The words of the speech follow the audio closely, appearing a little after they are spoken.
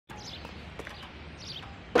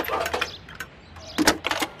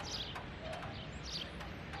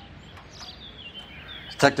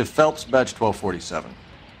Detective Phelps, badge 1247.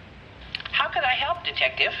 How could I help,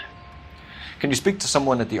 Detective? Can you speak to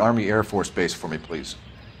someone at the Army Air Force Base for me, please?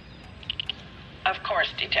 Of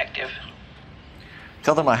course, Detective.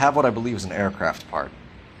 Tell them I have what I believe is an aircraft part.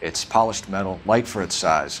 It's polished metal, light for its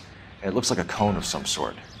size, and it looks like a cone of some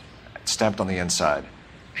sort. It's stamped on the inside.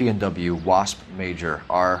 P&W Wasp Major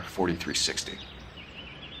R4360.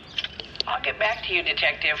 I'll get back to you,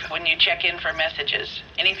 Detective, when you check in for messages.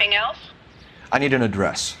 Anything else? I need an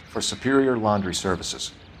address for Superior Laundry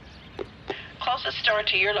Services. Closest store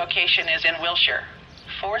to your location is in Wilshire,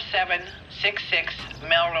 4766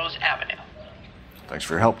 Melrose Avenue. Thanks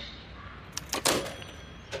for your help.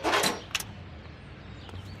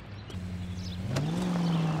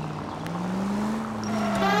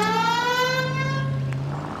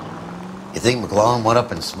 You think McClellan went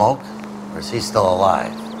up in smoke? Or is he still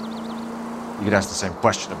alive? You could ask the same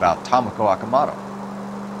question about Tomoko Okamoto.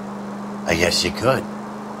 I guess you could.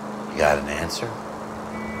 You got an answer?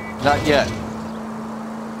 Not yet,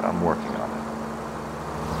 but I'm working on it.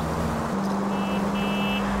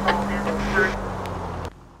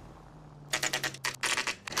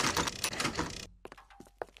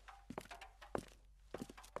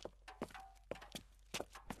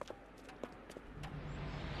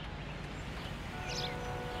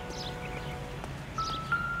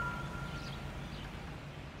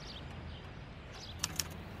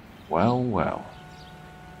 Well, well.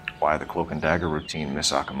 Why the cloak and dagger routine,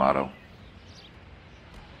 Miss Okamoto?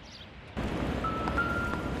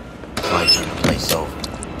 Try to turn the place over.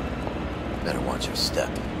 Better watch your step.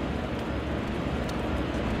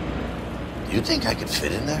 Do you think I could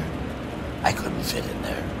fit in there? I couldn't fit in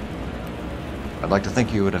there. I'd like to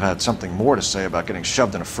think you would have had something more to say about getting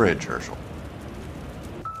shoved in a fridge, Herschel.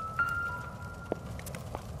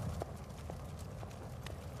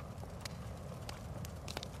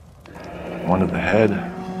 One to the head,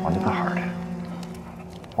 one to the heart.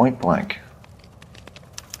 Point blank.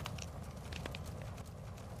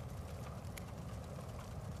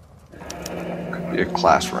 Could be a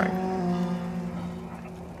class ring.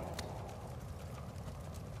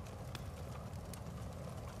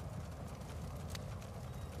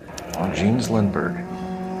 Oh, Jeans Lindbergh.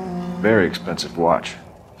 Very expensive watch.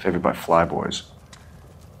 Favored by flyboys.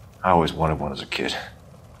 I always wanted one as a kid.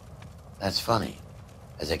 That's funny.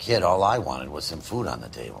 As a kid, all I wanted was some food on the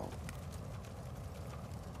table.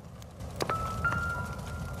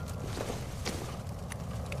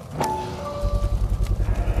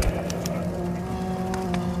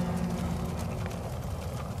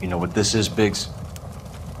 You know what this is, Biggs?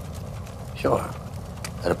 Sure.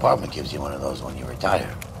 The department gives you one of those when you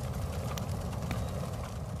retire.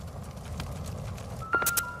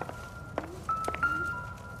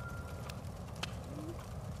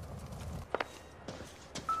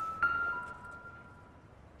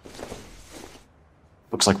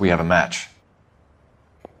 Looks like we have a match.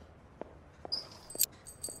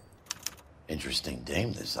 Interesting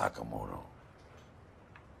dame, this Okamoto.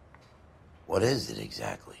 What is it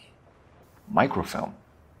exactly? Microfilm.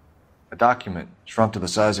 A document shrunk to the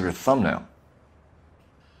size of your thumbnail.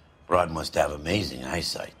 Broad must have amazing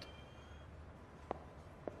eyesight.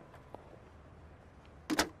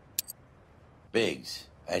 Biggs,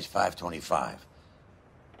 badge 525.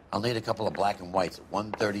 I'll need a couple of black and whites at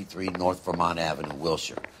 133 North Vermont Avenue,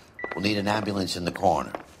 Wilshire. We'll need an ambulance in the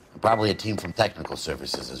corner, and probably a team from technical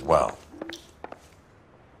services as well.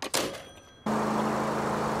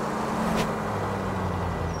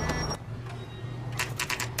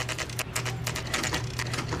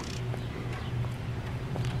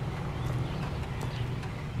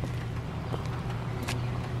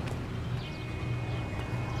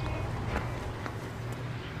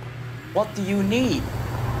 What do you need?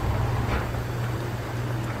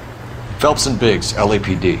 Phelps and Biggs,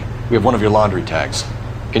 LAPD. We have one of your laundry tags.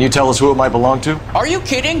 Can you tell us who it might belong to? Are you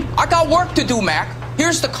kidding? I got work to do, Mac.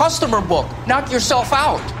 Here's the customer book. Knock yourself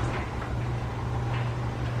out.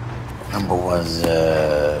 Number was,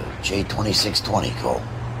 J2620, Cole.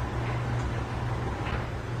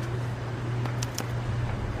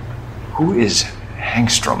 Who is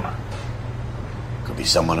Hangstrom? Could be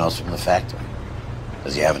someone else from the factory.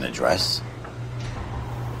 Does he have an address?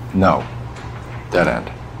 No. Dead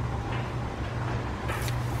end.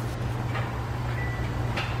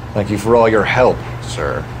 Thank you for all your help,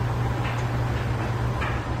 sir.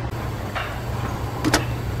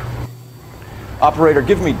 Operator,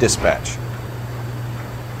 give me dispatch.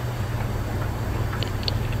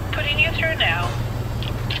 Putting you through now.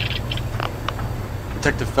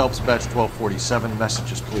 Detective Phelps, badge 1247.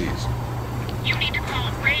 Messages, please. You need to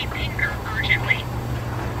call Ray Pinker urgently.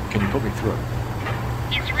 Can you put me through?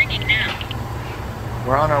 It's ringing now.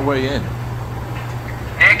 We're on our way in.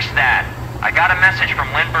 Nix that. I got a message from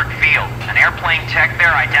Lindbergh Field. An airplane tech there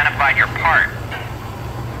identified your part.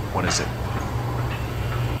 What is it?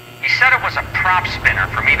 He said it was a prop spinner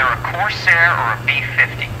from either a Corsair or a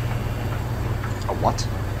B-50. A what?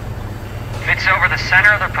 Fits over the center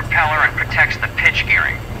of the propeller and protects the pitch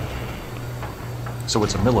gearing. So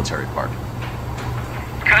it's a military part.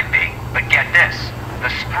 Could be, but get this. The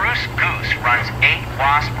Spruce Goose runs 8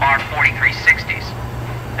 Wasp R-4360s.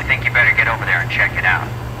 I think you better get over there and check it out.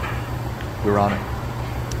 We're on it.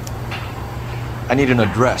 I need an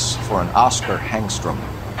address for an Oscar Hangstrom.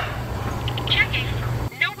 Checking.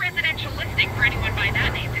 No residential listing for anyone by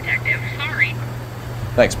that name, Detective. Sorry.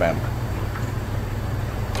 Thanks, ma'am.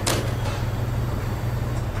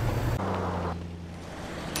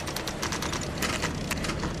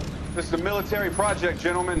 This is a military project,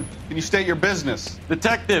 gentlemen. Can you state your business?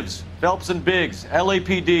 Detectives, Phelps and Biggs,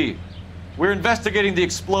 LAPD. We're investigating the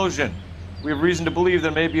explosion. We have reason to believe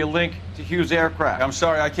there may be a link to Hughes' aircraft. I'm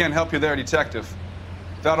sorry, I can't help you there, Detective.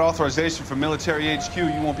 Without authorization from military HQ,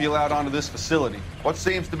 you won't be allowed onto this facility. What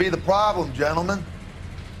seems to be the problem, gentlemen?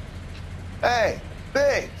 Hey,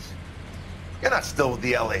 Biggs. You're not still with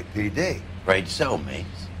the LAPD. Afraid so, mates.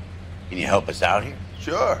 Can you help us out here?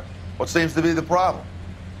 Sure. What seems to be the problem?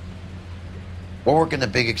 We're working the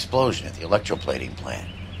big explosion at the electroplating plant.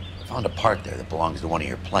 I found a part there that belongs to one of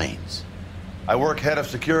your planes. I work head of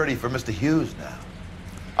security for Mr. Hughes now.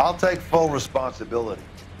 I'll take full responsibility.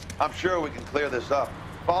 I'm sure we can clear this up.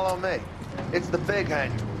 Follow me. It's the big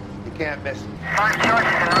hangar. You can't miss it.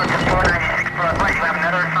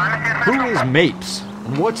 Who is Mapes?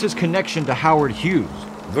 And what's his connection to Howard Hughes?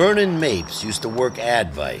 Vernon Mapes used to work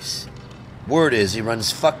Advice. Word is he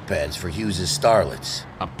runs fuck pads for Hughes' starlets.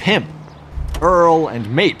 A pimp. Earl and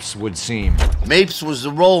Mapes would seem. Mapes was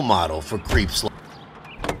the role model for creeps like...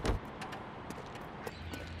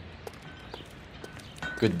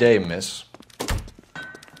 Good day, miss.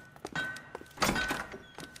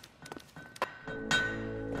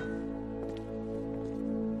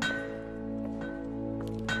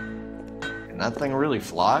 Can that thing really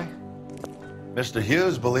fly? Mr.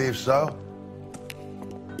 Hughes believes so.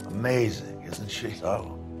 Amazing, isn't she?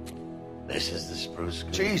 So, this is the Spruce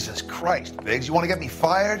Goose. Jesus Christ, Biggs, you want to get me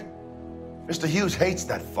fired? Mr. Hughes hates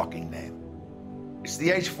that fucking name. It's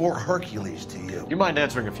the H-4 Hercules to you. You mind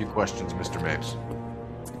answering a few questions, Mr. Mapes?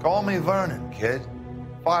 Call me Vernon, kid.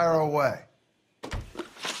 Fire away. Do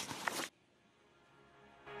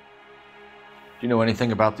you know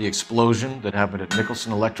anything about the explosion that happened at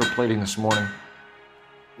Nicholson Electroplating this morning?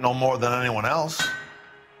 No more than anyone else.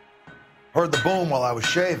 Heard the boom while I was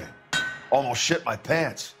shaving. Almost shit my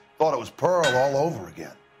pants. Thought it was Pearl all over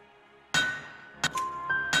again.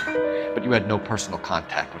 But you had no personal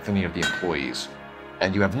contact with any of the employees.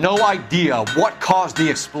 And you have no idea what caused the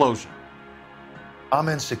explosion. I'm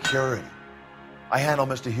in security. I handle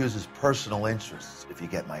Mr. Hughes' personal interests, if you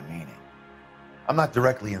get my meaning. I'm not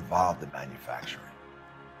directly involved in manufacturing.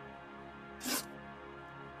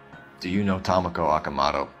 Do you know Tomoko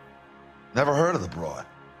Okamoto? Never heard of the broad.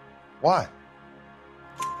 Why?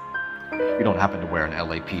 You don't happen to wear an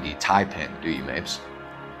LAPD tie pin, do you, Mapes?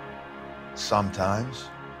 Sometimes.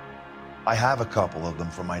 I have a couple of them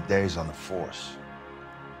from my days on the force.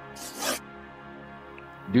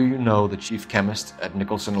 Do you know the chief chemist at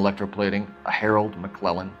Nicholson Electroplating, a Harold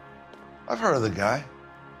McClellan? I've heard of the guy.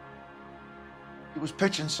 He was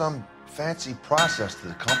pitching some fancy process to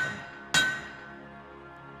the company.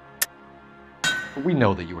 We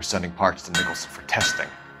know that you were sending parts to Nicholson for testing.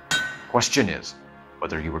 Question is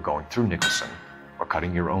whether you were going through Nicholson or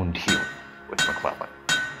cutting your own deal with McClellan.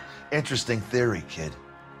 Interesting theory, kid.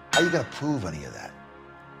 How you gonna prove any of that?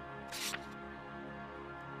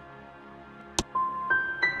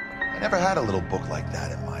 I never had a little book like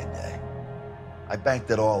that in my day. I banked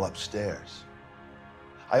it all upstairs.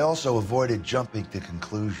 I also avoided jumping to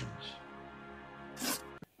conclusions.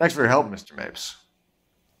 Thanks for your help, Mr. Mapes.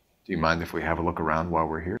 Do you mind if we have a look around while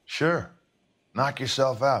we're here? Sure. Knock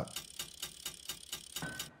yourself out.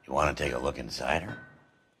 You want to take a look inside her?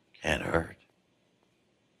 Can't hurt.